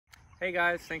Hey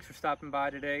guys, thanks for stopping by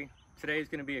today. Today is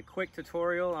going to be a quick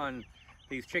tutorial on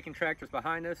these chicken tractors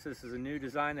behind us. This is a new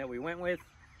design that we went with.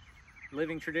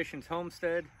 Living Traditions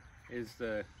Homestead is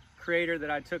the creator that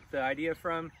I took the idea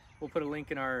from. We'll put a link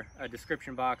in our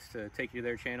description box to take you to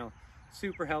their channel.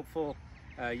 Super helpful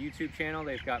YouTube channel.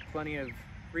 They've got plenty of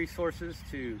resources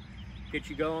to get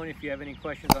you going if you have any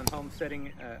questions on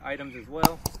homesteading items as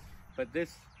well. But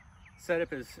this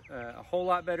setup is a whole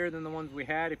lot better than the ones we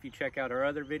had. If you check out our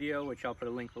other video, which I'll put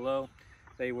a link below,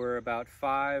 they were about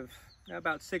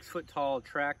 6 foot tall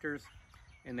tractors,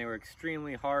 and they were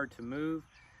extremely hard to move.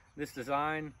 This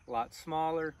design, a lot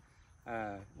smaller,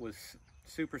 was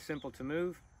super simple to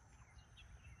move,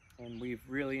 and we've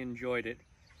really enjoyed it.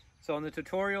 So in the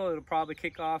tutorial, it'll probably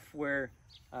kick off where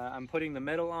I'm putting the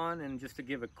metal on, and just to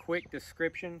give a quick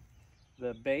description,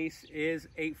 the base is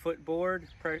 8 foot board,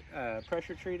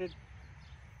 pressure treated,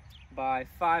 by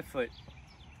 5 foot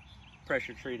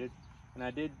pressure treated, and I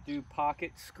did do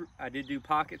pocket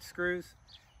screws.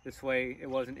 This way it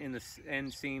wasn't in the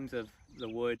end seams of the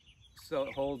wood, so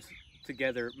it holds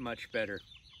together much better.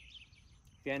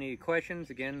 If you have any questions,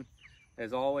 again,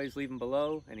 as always, leave them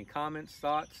below. Any comments,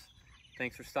 thoughts?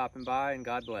 Thanks for stopping by, and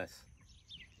God bless.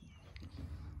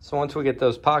 So once we get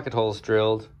those pocket holes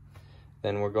drilled,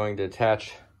 then we're going to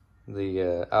attach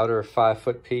the outer 5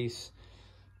 foot piece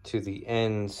to the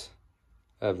ends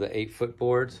of the 8 foot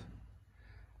boards.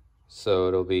 So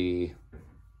it'll be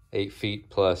 8 feet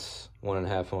plus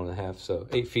 1.5, 1.5, so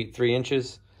 8 feet 3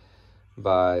 inches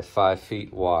by 5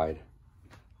 feet wide.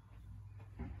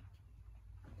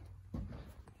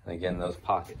 And again, those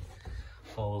pocket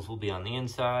holes will be on the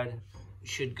inside.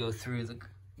 Should go through the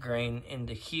grain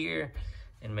into here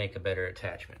and make a better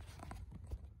attachment.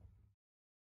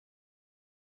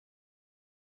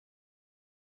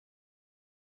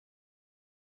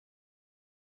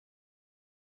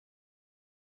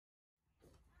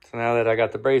 So now that I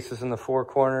got the braces in the 4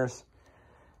 corners,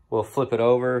 we'll flip it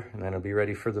over and then it'll be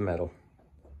ready for the metal.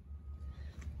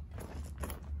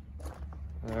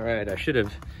 All right, I should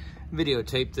have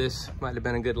videotaped this. Might have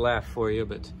been a good laugh for you,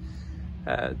 but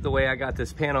the way I got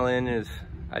this panel in is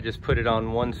I just put it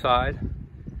on one side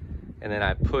and then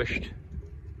I pushed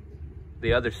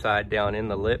the other side down in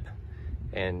the lip,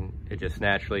 and it just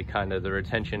naturally kind of, the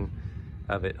retention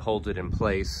of it holds it in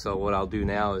place. So what I'll do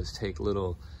now is take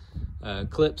little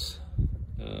clips,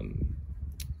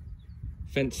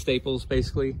 fence staples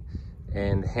basically,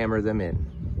 and hammer them in.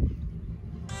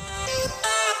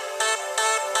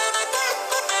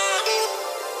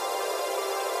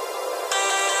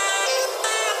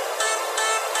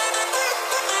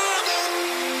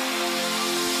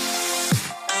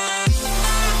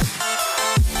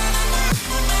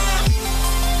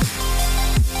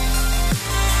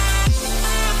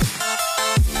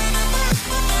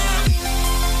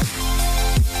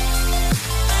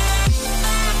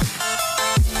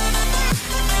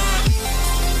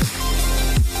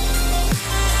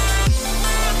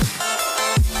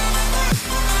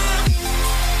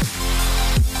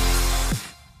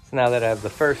 Now that I have the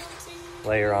first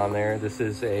layer on there, this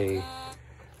is I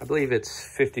believe it's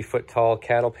 50 foot tall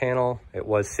cattle panel. It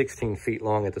was 16 feet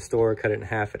long at the store, cut it in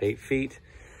half at 8 feet.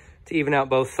 To even out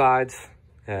both sides,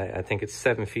 I think it's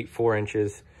 7 feet 4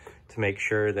 inches to make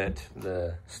sure that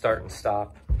the start and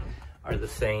stop are the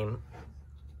same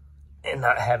and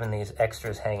not having these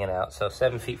extras hanging out. So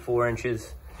 7 feet 4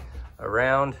 inches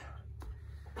around.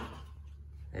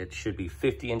 It should be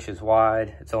 50 inches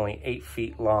wide. It's only 8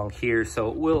 feet long here, so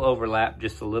it will overlap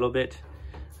just a little bit.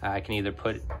 I can either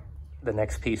put the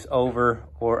next piece over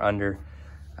or under,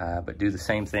 but do the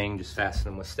same thing, just fasten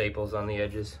them with staples on the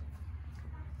edges.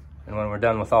 And when we're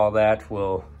done with all that,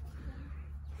 we'll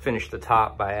finish the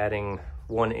top by adding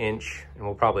 1 inch, and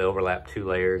we'll probably overlap 2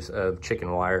 layers of chicken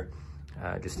wire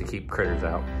just to keep critters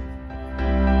out.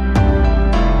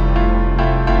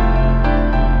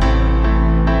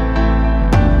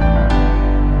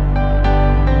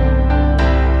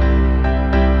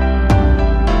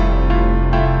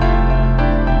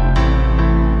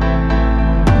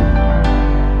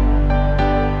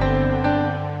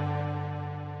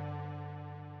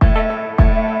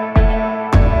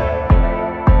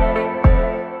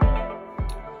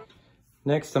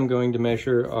 Next, I'm going to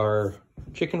measure our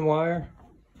chicken wire.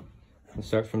 I'll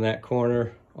start from that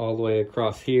corner all the way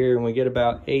across here, and we get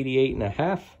about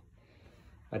 88.5.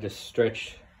 I just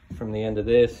stretch from the end of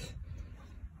this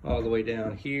all the way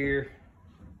down here.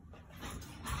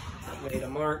 Made a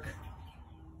mark.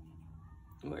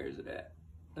 Where is it at?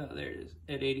 Oh, there it is,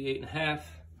 at 88.5.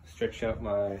 Stretch out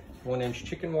my 1 inch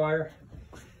chicken wire,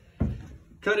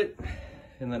 cut it,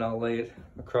 and then I'll lay it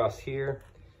across here.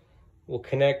 We'll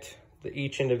connect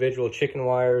each individual chicken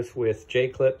wires with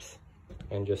J-clips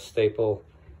and just staple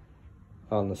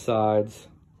on the sides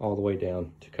all the way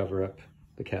down to cover up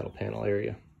the cattle panel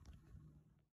area.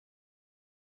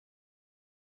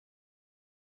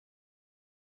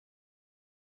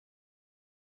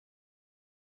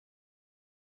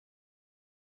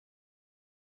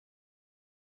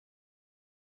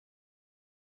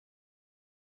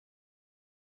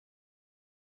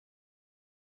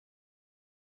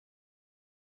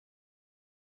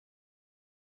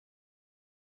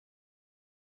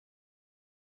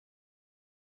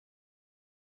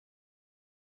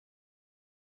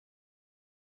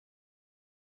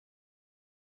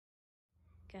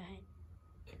 Go ahead.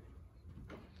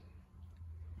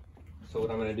 So what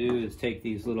I'm going to do is take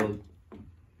these little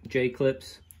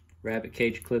J-clips, rabbit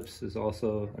cage clips is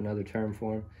also another term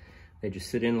for them. They just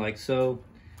sit in like so.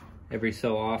 Every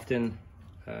so often,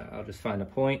 I'll just find a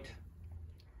point,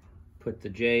 put the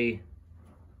J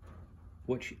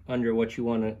under what you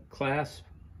want to clasp,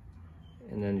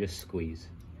 and then just squeeze.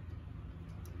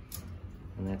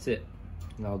 And that's it.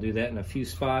 And I'll do that in a few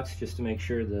spots just to make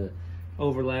sure the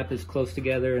overlap is close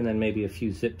together, and then maybe a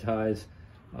few zip ties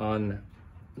on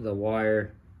the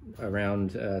wire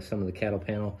around some of the cattle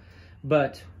panel.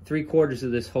 But 3/4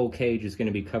 of this whole cage is going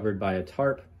to be covered by a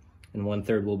tarp, and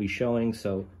 1/3 will be showing,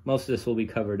 so most of this will be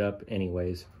covered up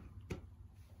anyways.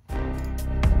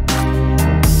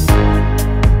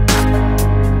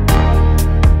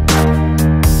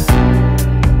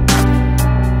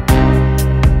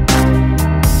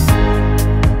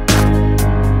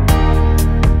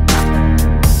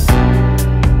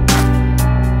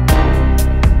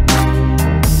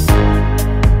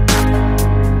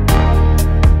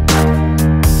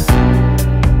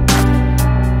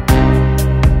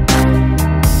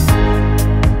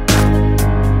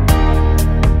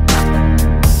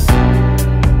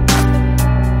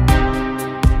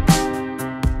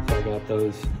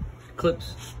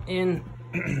 Clips in.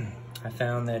 I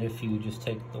found that if you just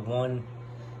take the one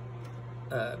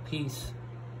piece,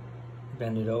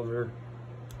 bend it over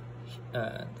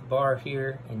the bar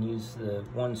here, and use the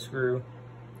one screw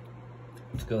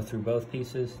to go through both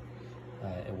pieces,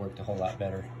 it worked a whole lot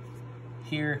better.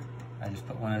 Here, I just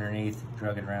put one underneath,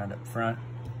 drug it around up front.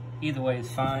 Either way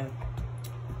is fine,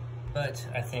 but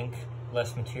I think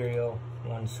less material,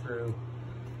 one screw,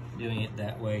 doing it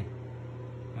that way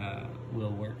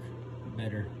will work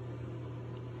better.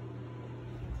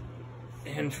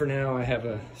 And for now, I have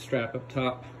a strap up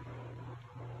top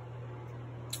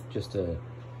just to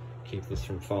keep this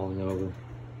from falling over.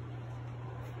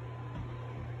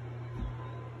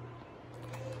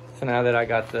 So now that I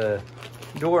got the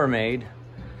door made,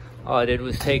 all I did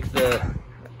was take the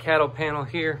cattle panel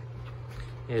here.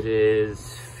 It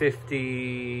is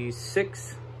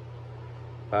 56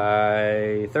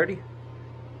 by 30.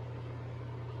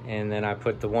 And then I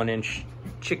put the 1-inch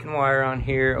chicken wire on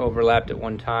here, overlapped at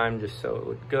one time just so it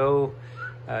would go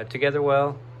together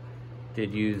well.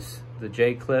 Did use the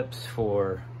J-clips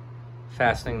for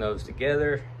fastening those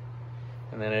together.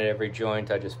 And then at every joint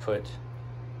I just put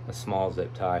a small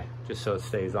zip tie just so it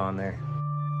stays on there.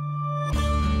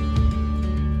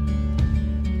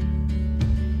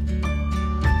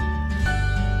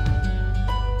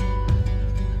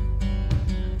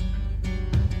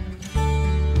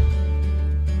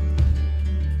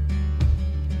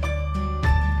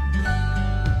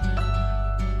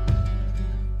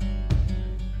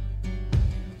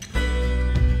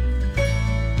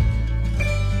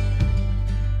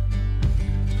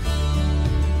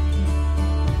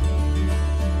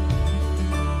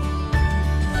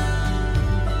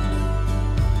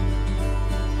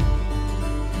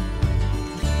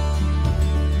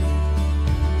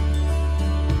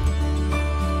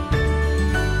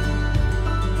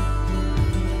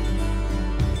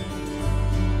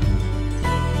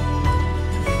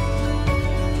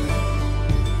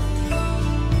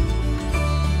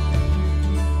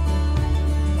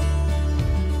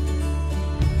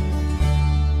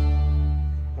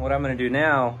 What I'm going to do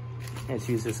now is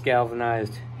use this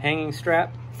galvanized hanging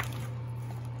strap.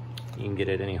 You can get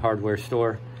it at any hardware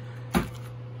store.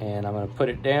 And I'm going to put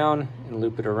it down and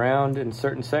loop it around in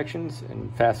certain sections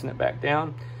and fasten it back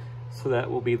down. So that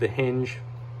will be the hinge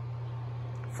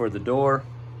for the door.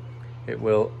 It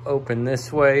will open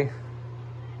this way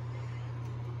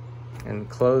and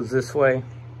close this way.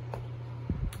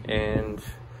 And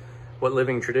what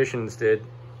Living Traditions did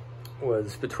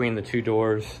was between the two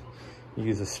doors,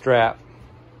 use a strap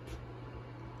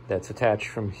that's attached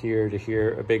from here to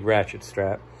here, a big ratchet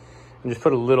strap, and just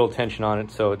put a little tension on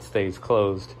it so it stays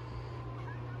closed.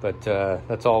 But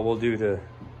that's all we'll do to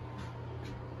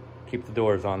keep the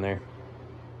doors on there.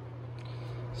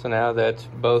 So now that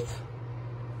both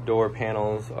door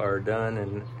panels are done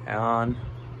and on,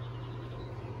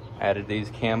 added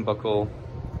these cam buckle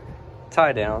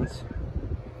tie downs.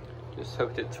 Just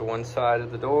hooked it to one side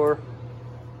of the door,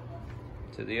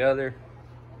 to the other,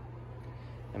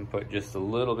 and put just a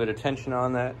little bit of tension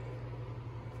on that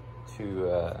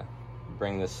to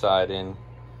bring this side in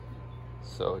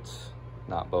so it's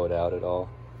not bowed out at all.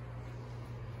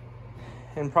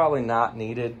 And probably not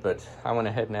needed, but I went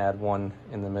ahead and add one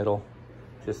in the middle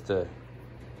just to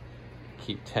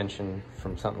keep tension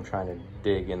from something trying to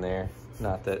dig in there.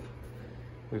 Not that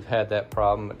we've had that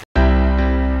problem, but